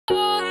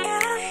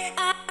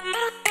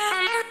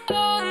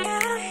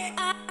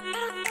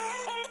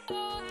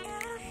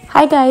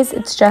Hi guys,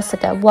 it's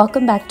Jessica.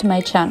 Welcome back to my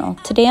channel.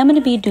 Today I'm going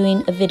to be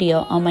doing a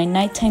video on my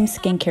nighttime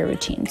skincare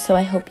routine, so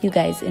I hope you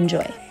guys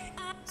enjoy.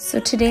 So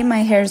today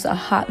my hair's a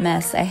hot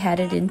mess. I had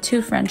it in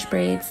 2 French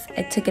braids.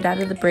 I took it out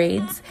of the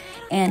braids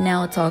and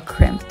now it's all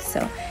crimped.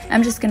 So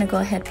I'm just going to go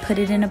ahead, put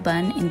it in a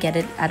bun and get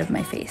it out of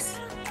my face.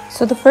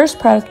 So the first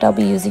product I'll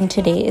be using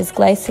today is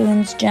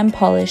Glycerin's Gem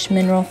Polish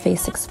Mineral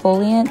Face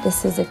Exfoliant.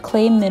 This is a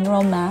clay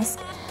mineral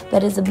mask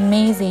that is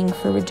amazing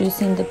for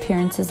reducing the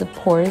appearances of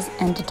pores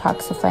and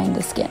detoxifying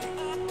the skin.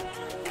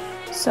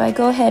 So I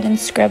go ahead and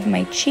scrub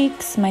my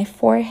cheeks, my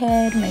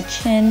forehead, my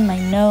chin, my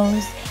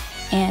nose,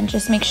 and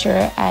just make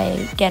sure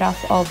I get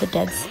off all the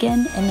dead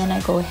skin, and then I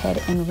go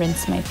ahead and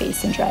rinse my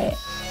face and dry it.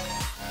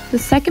 The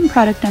second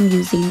product I'm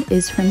using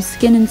is from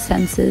Skin &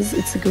 Senses.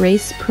 It's a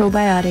Grace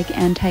Probiotic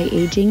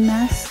Anti-Aging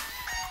Mask.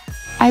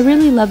 I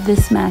really love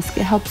this mask.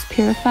 It helps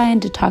purify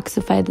and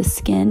detoxify the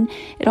skin.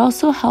 It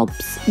also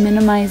helps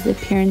minimize the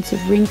appearance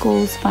of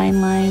wrinkles, fine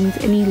lines,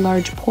 any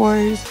large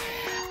pores,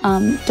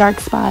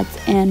 dark spots,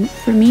 and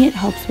for me it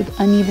helps with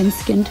uneven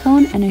skin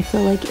tone, and I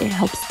feel like it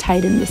helps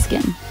tighten the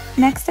skin.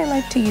 Next, I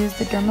like to use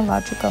the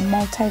Dermalogica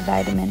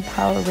Multivitamin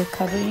Power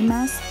Recovery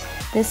Mask.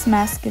 This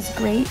mask is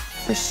great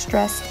for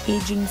stressed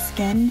aging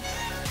skin.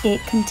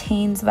 It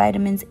contains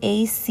vitamins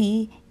A,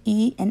 C,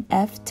 E, and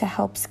F to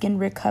help skin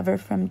recover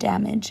from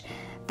damage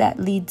that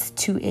leads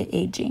to it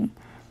aging.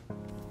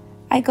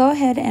 I go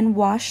ahead and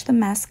wash the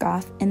mask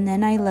off, and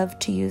then I love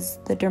to use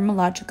the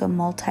Dermalogica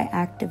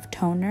Multi-Active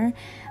Toner.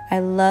 I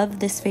love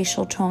this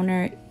facial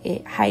toner.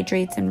 It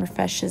hydrates and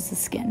refreshes the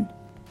skin.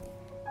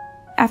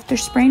 After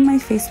spraying my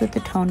face with the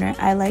toner,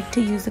 I like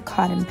to use a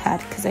cotton pad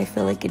because I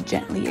feel like it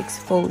gently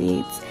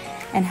exfoliates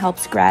and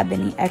helps grab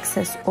any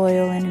excess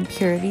oil and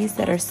impurities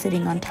that are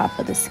sitting on top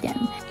of the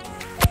skin.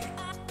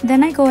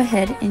 Then I go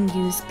ahead and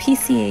use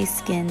PCA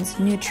Skin's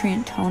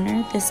Nutrient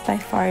Toner. This by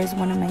far is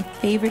one of my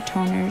favorite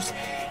toners.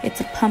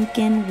 It's a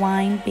pumpkin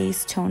wine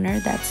based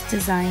toner that's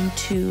designed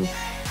to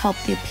help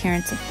the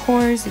appearance of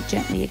pores. It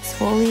gently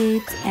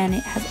exfoliates, and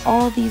it has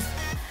all these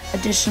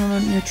additional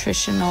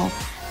nutritional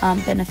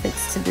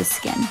benefits to the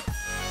skin.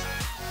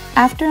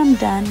 After I'm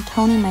done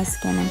toning my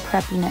skin and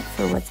prepping it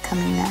for what's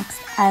coming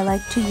next, I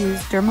like to use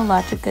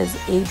Dermalogica's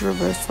Age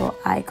Reversal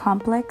Eye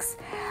Complex.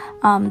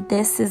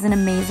 This is an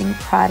amazing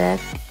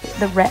product.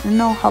 The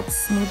retinol helps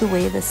smooth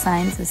away the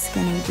signs of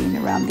skin aging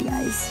around the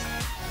eyes.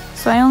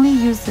 So I only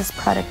use this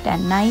product at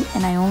night,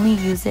 and I only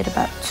use it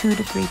about 2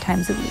 to 3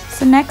 times a week.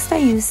 So next I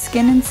use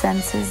Skin &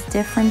 Senses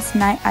Difference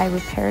Night Eye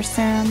Repair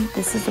Serum.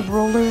 This is a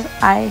roller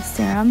eye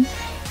serum.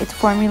 It's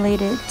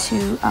formulated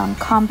to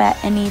combat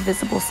any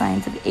visible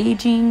signs of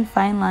aging,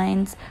 fine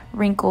lines,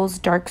 wrinkles,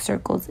 dark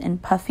circles,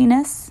 and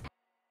puffiness.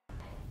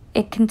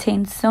 It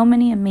contains so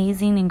many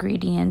amazing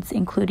ingredients,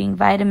 including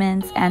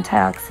vitamins,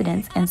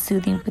 antioxidants, and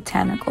soothing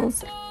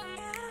botanicals.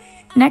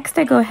 Next,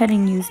 I go ahead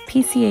and use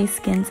PCA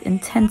Skin's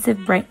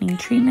Intensive Brightening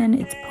Treatment.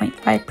 It's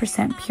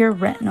 0.5% pure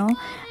retinol.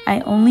 I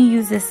only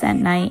use this at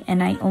night,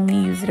 and I only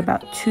use it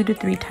about 2 to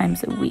 3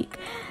 times a week.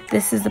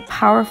 This is a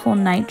powerful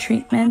night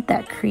treatment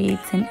that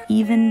creates an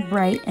even,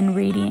 bright, and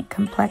radiant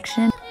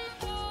complexion.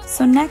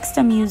 So next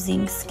I'm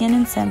using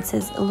Skin &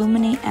 Senses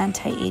Illuminate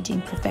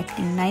Anti-Aging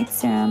Perfecting Night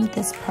Serum.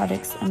 This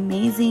product's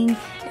amazing.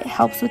 It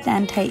helps with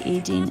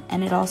anti-aging,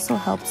 and it also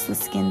helps the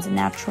skin's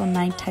natural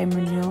nighttime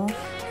renewal,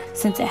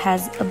 since it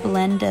has a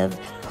blend of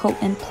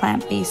potent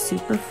plant-based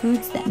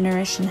superfoods that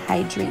nourish and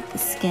hydrate the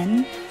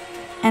skin.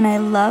 And I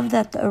love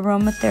that the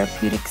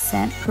aromatherapeutic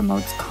scent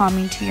promotes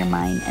calming to your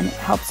mind, and it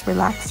helps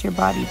relax your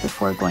body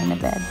before going to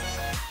bed.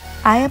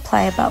 I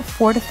apply about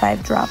 4 to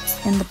 5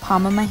 drops in the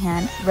palm of my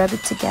hand, rub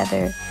it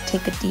together,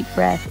 take a deep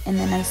breath, and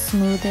then I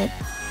smooth it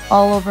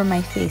all over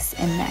my face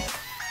and neck.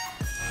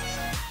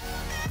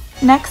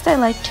 Next, I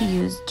like to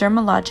use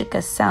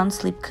Dermalogica Sound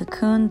Sleep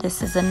Cocoon.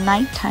 This is a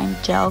nighttime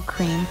gel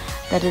cream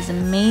that is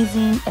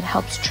amazing. It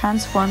helps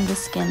transform the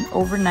skin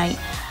overnight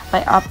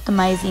by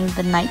optimizing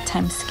the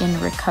nighttime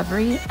skin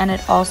recovery, and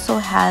it also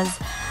has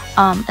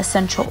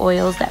essential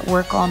oils that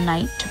work all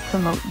night to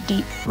promote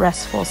deep,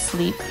 restful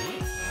sleep.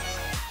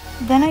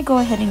 Then I go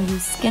ahead and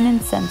use Skin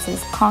 &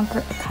 Senses Conquer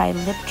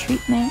Acai Lip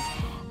Treatment.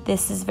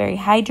 This is very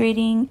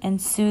hydrating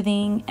and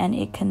soothing, and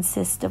it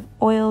consists of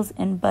oils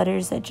and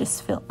butters that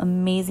just feel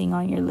amazing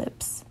on your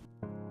lips.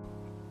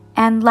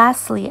 And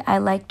lastly, I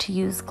like to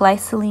use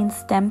Glycerin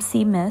Stem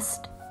Sea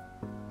Mist.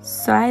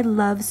 So I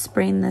love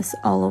spraying this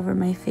all over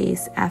my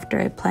face after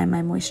I apply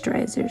my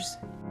moisturizers.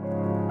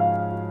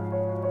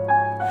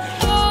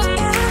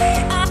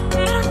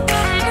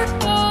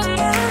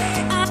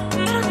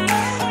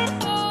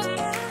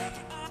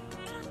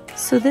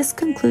 So this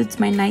concludes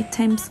my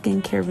nighttime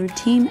skincare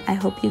routine. I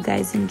hope you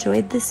guys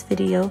enjoyed this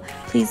video.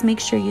 Please make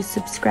sure you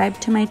subscribe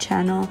to my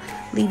channel.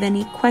 Leave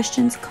any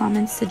questions,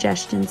 comments,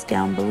 suggestions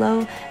down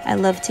below. I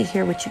love to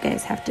hear what you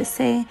guys have to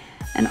say.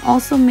 And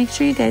also make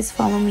sure you guys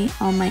follow me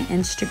on my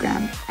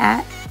Instagram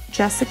at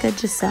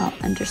Giselle_.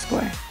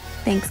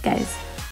 Thanks guys.